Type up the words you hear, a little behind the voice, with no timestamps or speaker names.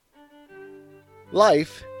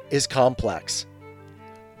Life is complex.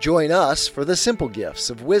 Join us for the simple gifts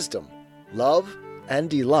of wisdom, love, and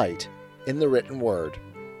delight in the written word.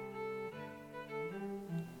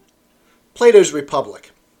 Plato's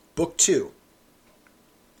Republic, Book 2.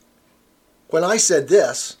 When I said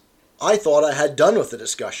this, I thought I had done with the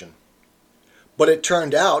discussion. But it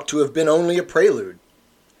turned out to have been only a prelude.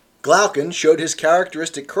 Glaucon showed his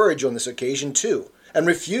characteristic courage on this occasion too, and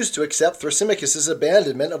refused to accept Thrasymachus'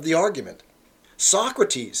 abandonment of the argument.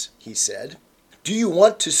 "Socrates," he said, "do you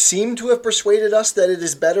want to seem to have persuaded us that it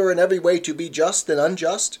is better in every way to be just than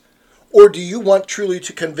unjust? Or do you want truly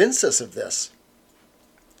to convince us of this?"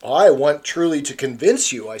 "I want truly to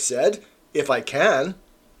convince you," I said, "if I can."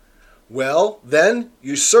 "Well, then,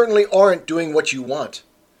 you certainly aren't doing what you want.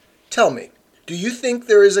 Tell me, do you think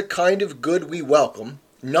there is a kind of good we welcome,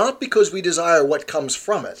 not because we desire what comes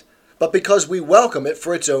from it, but because we welcome it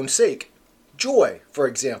for its own sake? Joy, for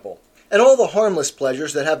example, and all the harmless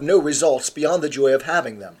pleasures that have no results beyond the joy of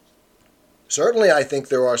having them." "Certainly I think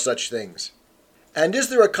there are such things." "And is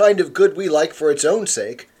there a kind of good we like for its own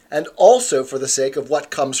sake, and also for the sake of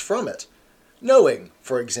what comes from it? Knowing,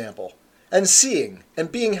 for example, and seeing,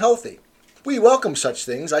 and being healthy. We welcome such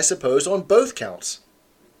things, I suppose, on both counts."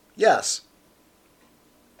 "Yes."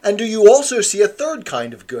 "And do you also see a third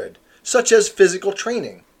kind of good, such as physical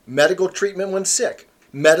training, medical treatment when sick,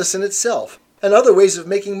 medicine itself, and other ways of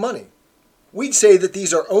making money? We'd say that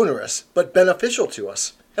these are onerous, but beneficial to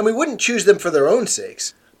us, and we wouldn't choose them for their own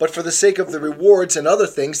sakes, but for the sake of the rewards and other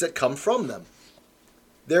things that come from them.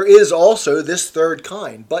 There is also this third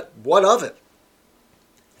kind, but what of it?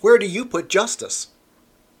 Where do you put justice?"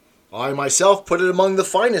 "I myself put it among the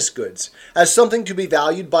finest goods, as something to be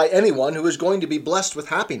valued by anyone who is going to be blessed with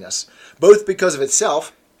happiness, both because of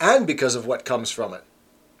itself and because of what comes from it."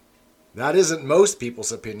 "That isn't most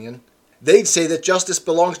people's opinion. They'd say that justice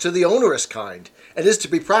belongs to the onerous kind, and is to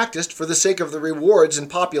be practiced for the sake of the rewards and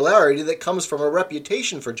popularity that comes from a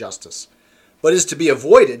reputation for justice, but is to be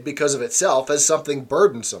avoided because of itself as something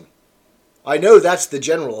burdensome. I know that's the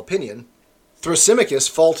general opinion. Thrasymachus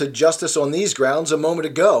faulted justice on these grounds a moment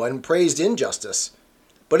ago and praised injustice.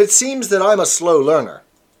 But it seems that I'm a slow learner.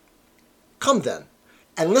 Come then,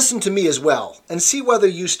 and listen to me as well, and see whether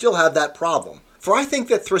you still have that problem, for I think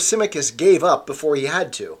that Thrasymachus gave up before he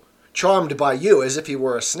had to, charmed by you as if he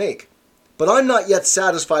were a snake. But I'm not yet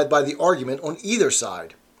satisfied by the argument on either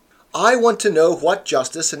side. I want to know what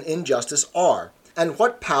justice and injustice are, and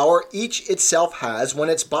what power each itself has when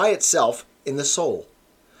it's by itself in the soul.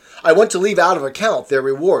 I want to leave out of account their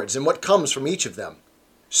rewards and what comes from each of them.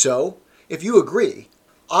 So, if you agree,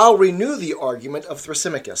 I'll renew the argument of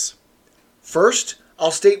Thrasymachus. First,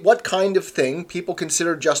 I'll state what kind of thing people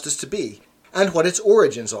consider justice to be, and what its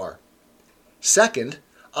origins are. Second,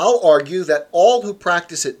 I'll argue that all who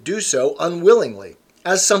practice it do so unwillingly,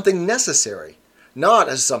 as something necessary, not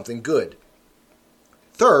as something good.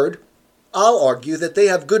 Third, I'll argue that they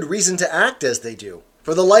have good reason to act as they do,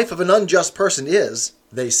 for the life of an unjust person is,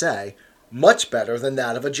 they say, much better than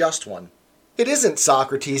that of a just one. It isn't,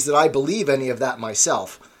 Socrates, that I believe any of that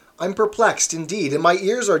myself. I'm perplexed indeed, and my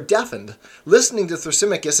ears are deafened, listening to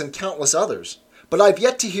Thrasymachus and countless others. But I've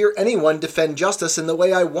yet to hear anyone defend justice in the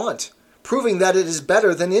way I want, proving that it is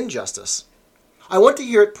better than injustice. I want to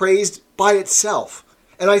hear it praised by itself,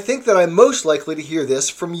 and I think that I'm most likely to hear this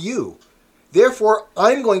from you. Therefore,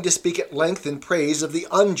 I'm going to speak at length in praise of the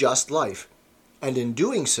unjust life. And in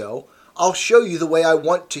doing so, I'll show you the way I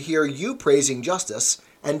want to hear you praising justice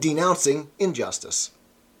and denouncing injustice.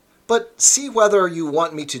 But see whether you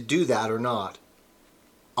want me to do that or not.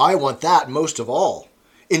 I want that most of all.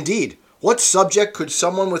 Indeed, what subject could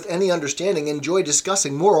someone with any understanding enjoy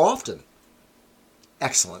discussing more often?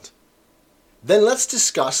 Excellent. Then let's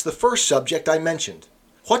discuss the first subject I mentioned,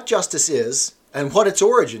 what justice is and what its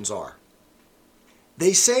origins are.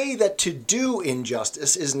 They say that to do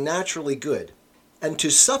injustice is naturally good, and to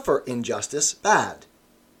suffer injustice bad,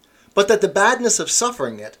 but that the badness of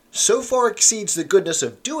suffering it so far exceeds the goodness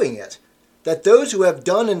of doing it, that those who have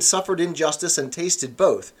done and suffered injustice and tasted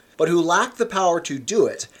both, but who lack the power to do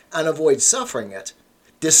it and avoid suffering it,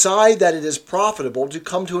 decide that it is profitable to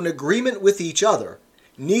come to an agreement with each other,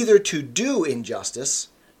 neither to do injustice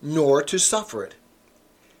nor to suffer it.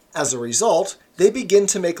 As a result, they begin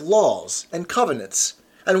to make laws and covenants,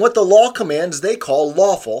 and what the law commands they call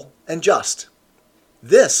lawful and just.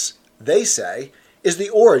 This, they say, is the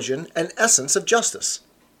origin and essence of justice.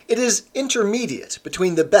 It is intermediate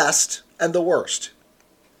between the best and the worst.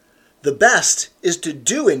 The best is to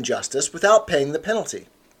do injustice without paying the penalty.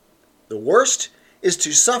 The worst is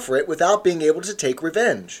to suffer it without being able to take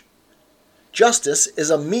revenge. Justice is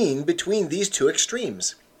a mean between these two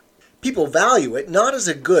extremes. People value it not as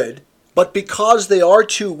a good, but because they are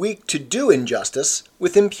too weak to do injustice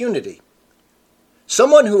with impunity.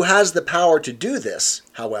 Someone who has the power to do this,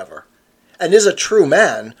 however, and is a true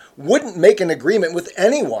man, wouldn't make an agreement with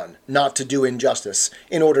anyone not to do injustice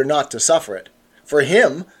in order not to suffer it. For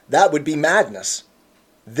him, that would be madness.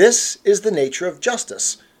 This is the nature of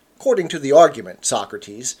justice, according to the argument,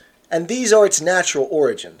 Socrates, and these are its natural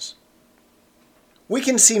origins. We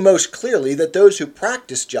can see most clearly that those who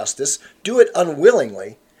practice justice do it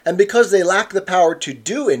unwillingly, and because they lack the power to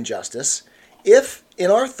do injustice, if, in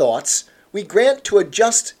our thoughts, we grant to a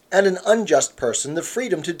just and an unjust person the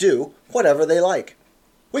freedom to do whatever they like.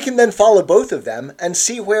 We can then follow both of them and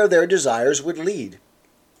see where their desires would lead.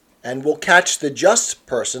 And we'll catch the just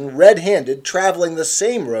person red-handed traveling the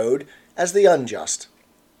same road as the unjust.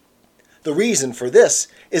 The reason for this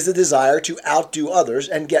is the desire to outdo others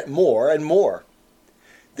and get more and more.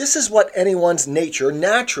 This is what anyone's nature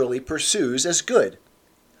naturally pursues as good.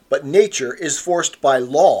 But nature is forced by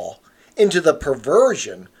law into the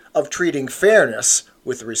perversion of treating fairness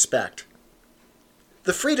with respect.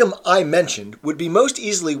 The freedom I mentioned would be most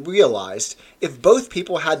easily realized if both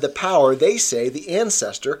people had the power they say the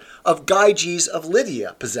ancestor of Gyges of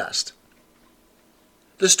Lydia possessed.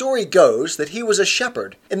 The story goes that he was a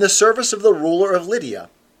shepherd in the service of the ruler of Lydia.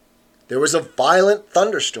 There was a violent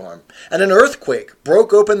thunderstorm, and an earthquake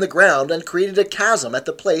broke open the ground and created a chasm at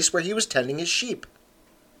the place where he was tending his sheep.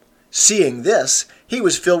 Seeing this, he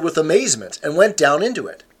was filled with amazement and went down into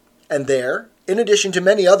it. And there, in addition to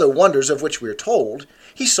many other wonders of which we are told,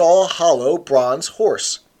 he saw a hollow bronze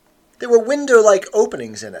horse. There were window-like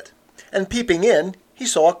openings in it, and peeping in, he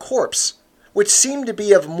saw a corpse, which seemed to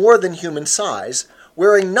be of more than human size,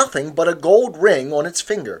 wearing nothing but a gold ring on its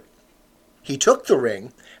finger. He took the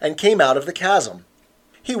ring and came out of the chasm.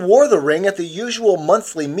 He wore the ring at the usual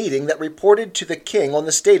monthly meeting that reported to the king on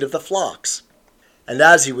the state of the flocks. And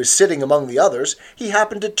as he was sitting among the others, he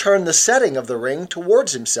happened to turn the setting of the ring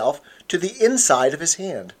towards himself to the inside of his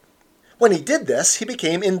hand. When he did this, he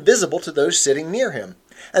became invisible to those sitting near him,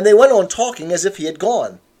 and they went on talking as if he had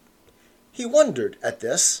gone. He wondered at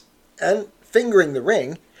this, and, fingering the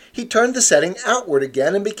ring, he turned the setting outward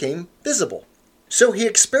again and became visible. So he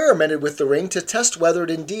experimented with the ring to test whether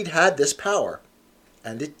it indeed had this power.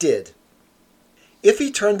 And it did. If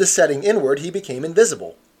he turned the setting inward, he became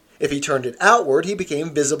invisible. If he turned it outward, he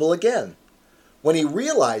became visible again. When he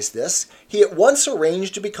realized this, he at once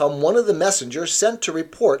arranged to become one of the messengers sent to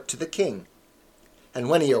report to the king. And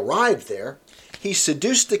when he arrived there, he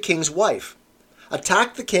seduced the king's wife,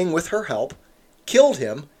 attacked the king with her help, killed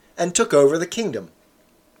him, and took over the kingdom.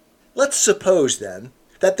 Let's suppose, then,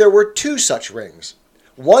 that there were two such rings,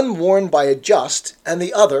 one worn by a just and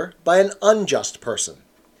the other by an unjust person.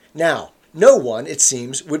 Now, no one, it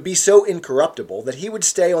seems, would be so incorruptible that he would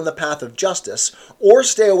stay on the path of justice or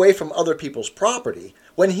stay away from other people's property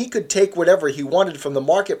when he could take whatever he wanted from the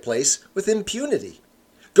marketplace with impunity,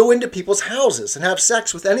 go into people's houses and have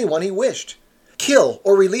sex with anyone he wished, kill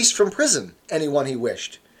or release from prison anyone he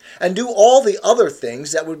wished, and do all the other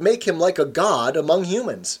things that would make him like a god among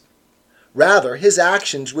humans. Rather, his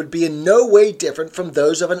actions would be in no way different from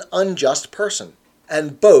those of an unjust person,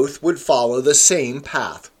 and both would follow the same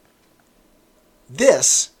path.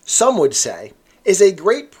 This, some would say, is a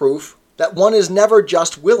great proof that one is never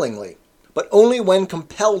just willingly, but only when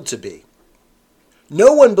compelled to be.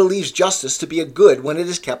 No one believes justice to be a good when it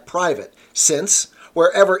is kept private, since,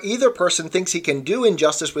 wherever either person thinks he can do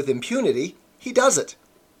injustice with impunity, he does it.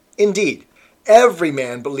 Indeed, every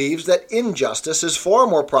man believes that injustice is far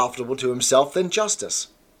more profitable to himself than justice.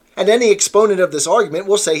 And any exponent of this argument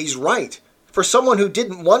will say he's right. For someone who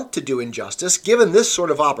didn't want to do injustice, given this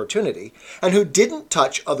sort of opportunity, and who didn't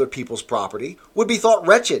touch other people's property, would be thought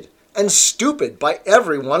wretched and stupid by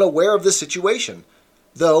everyone aware of the situation,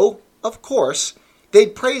 though, of course,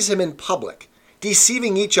 they'd praise him in public,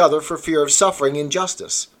 deceiving each other for fear of suffering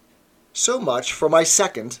injustice. So much for my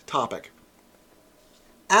second topic.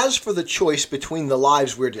 As for the choice between the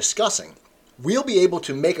lives we're discussing, we'll be able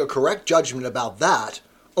to make a correct judgment about that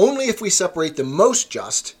only if we separate the most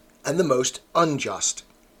just and the most unjust.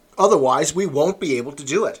 Otherwise, we won't be able to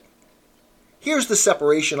do it. Here's the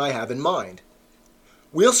separation I have in mind.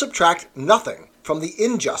 We'll subtract nothing from the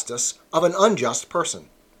injustice of an unjust person,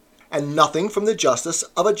 and nothing from the justice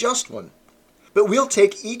of a just one. But we'll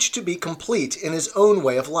take each to be complete in his own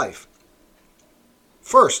way of life.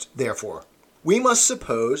 First, therefore, we must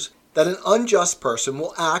suppose that an unjust person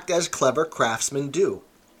will act as clever craftsmen do.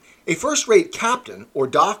 A first-rate captain or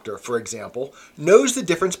doctor, for example, knows the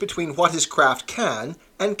difference between what his craft can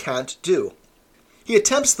and can't do. He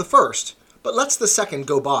attempts the first, but lets the second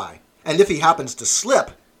go by, and if he happens to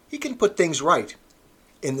slip, he can put things right.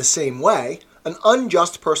 In the same way, an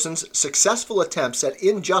unjust person's successful attempts at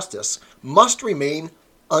injustice must remain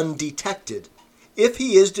undetected if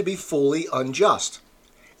he is to be fully unjust.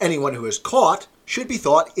 Anyone who is caught should be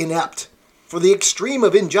thought inept, for the extreme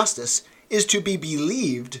of injustice is to be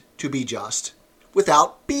believed to be just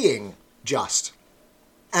without being just.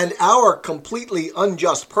 And our completely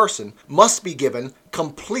unjust person must be given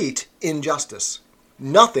complete injustice.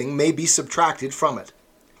 Nothing may be subtracted from it.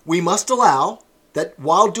 We must allow that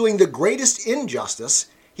while doing the greatest injustice,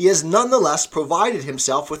 he has nonetheless provided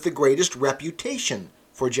himself with the greatest reputation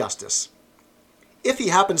for justice. If he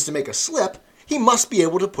happens to make a slip, he must be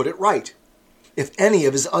able to put it right. If any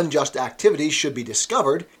of his unjust activities should be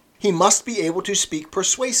discovered, he must be able to speak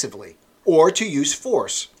persuasively or to use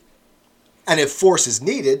force. And if force is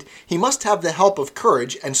needed, he must have the help of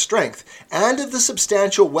courage and strength and of the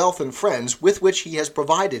substantial wealth and friends with which he has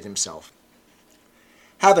provided himself.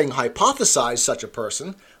 Having hypothesized such a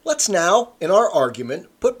person, let's now, in our argument,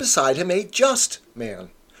 put beside him a just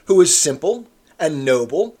man, who is simple and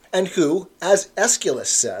noble, and who, as Aeschylus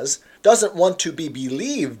says, doesn't want to be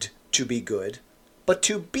believed to be good, but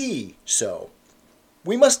to be so.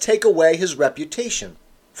 We must take away his reputation,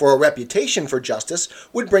 for a reputation for justice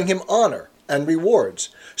would bring him honor and rewards,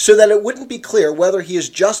 so that it wouldn't be clear whether he is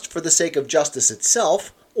just for the sake of justice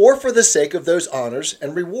itself or for the sake of those honors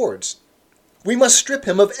and rewards. We must strip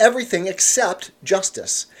him of everything except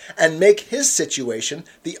justice, and make his situation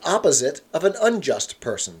the opposite of an unjust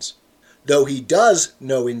person's. Though he does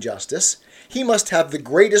know injustice, he must have the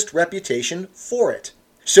greatest reputation for it,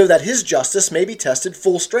 so that his justice may be tested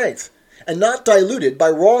full strength, and not diluted by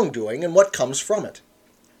wrongdoing and what comes from it.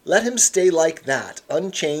 Let him stay like that,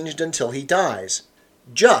 unchanged until he dies,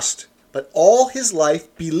 just, but all his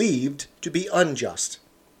life believed to be unjust.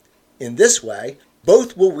 In this way,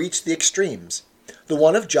 both will reach the extremes, the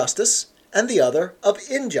one of justice and the other of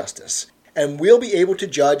injustice, and we'll be able to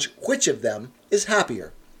judge which of them is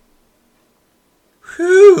happier.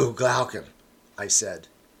 "Whew, Glaucon," I said.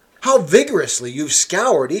 "How vigorously you've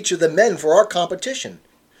scoured each of the men for our competition,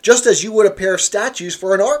 just as you would a pair of statues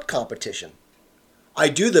for an art competition." "I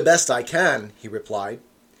do the best I can," he replied.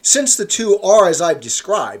 "Since the two are as I've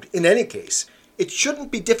described, in any case, it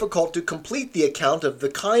shouldn't be difficult to complete the account of the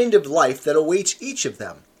kind of life that awaits each of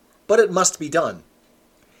them, but it must be done.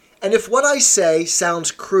 And if what I say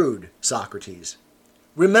sounds crude, Socrates,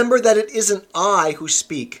 remember that it isn't I who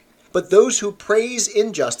speak, but those who praise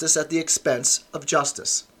injustice at the expense of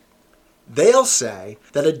justice. They'll say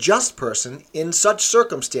that a just person in such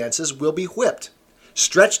circumstances will be whipped,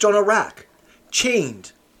 stretched on a rack,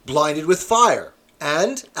 chained, blinded with fire,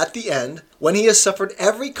 and, at the end, when he has suffered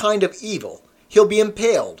every kind of evil, he'll be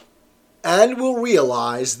impaled, and will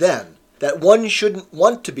realize then that one shouldn't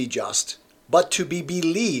want to be just, but to be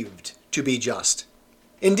believed to be just.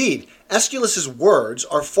 Indeed, Aeschylus's words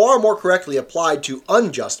are far more correctly applied to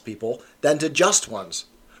unjust people than to just ones,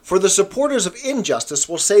 for the supporters of injustice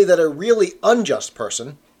will say that a really unjust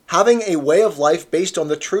person, having a way of life based on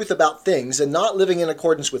the truth about things and not living in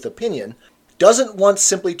accordance with opinion, doesn't want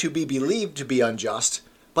simply to be believed to be unjust,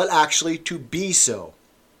 but actually to be so.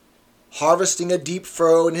 Harvesting a deep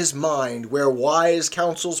furrow in his mind where wise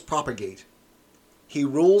counsels propagate. He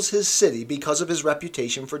rules his city because of his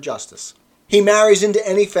reputation for justice. He marries into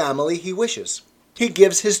any family he wishes. He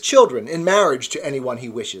gives his children in marriage to anyone he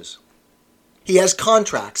wishes. He has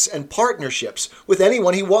contracts and partnerships with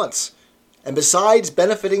anyone he wants. And besides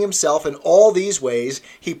benefiting himself in all these ways,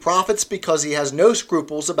 he profits because he has no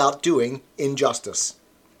scruples about doing injustice.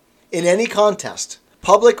 In any contest,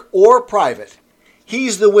 public or private,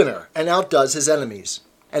 he's the winner and outdoes his enemies.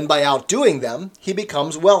 And by outdoing them, he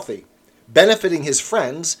becomes wealthy, benefiting his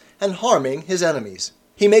friends and harming his enemies.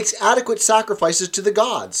 He makes adequate sacrifices to the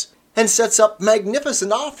gods and sets up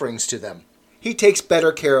magnificent offerings to them. He takes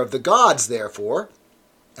better care of the gods, therefore,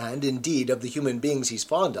 and indeed of the human beings he's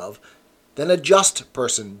fond of, than a just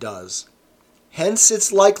person does. Hence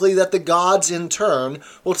it's likely that the gods in turn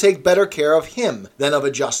will take better care of him than of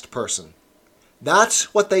a just person.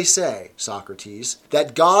 That's what they say, Socrates,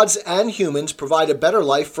 that gods and humans provide a better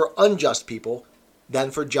life for unjust people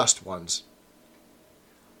than for just ones.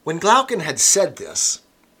 When Glaucon had said this,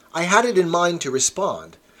 I had it in mind to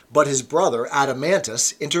respond, but his brother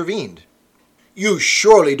Adeimantus intervened. "You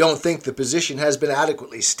surely don't think the position has been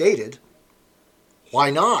adequately stated?" "Why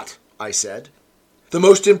not?" I said. "The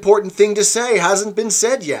most important thing to say hasn't been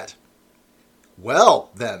said yet." "Well,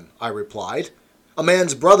 then," I replied, "a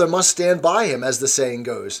man's brother must stand by him, as the saying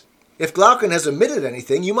goes. If Glaucon has omitted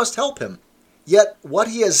anything, you must help him. Yet what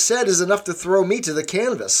he has said is enough to throw me to the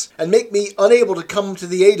canvas and make me unable to come to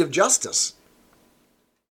the aid of justice."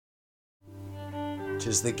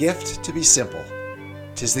 'Tis the gift to be simple.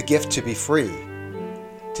 'Tis the gift to be free.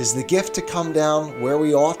 'Tis the gift to come down where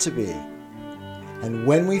we ought to be. And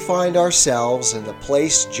when we find ourselves in the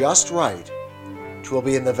place just right, 'twill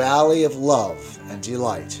be in the valley of love and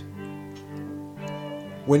delight.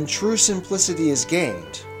 When true simplicity is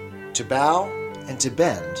gained, to bow and to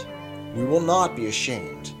bend, we will not be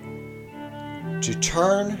ashamed. To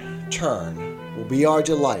turn will be our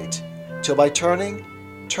delight, till by turning,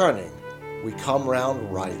 we come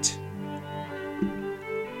round right.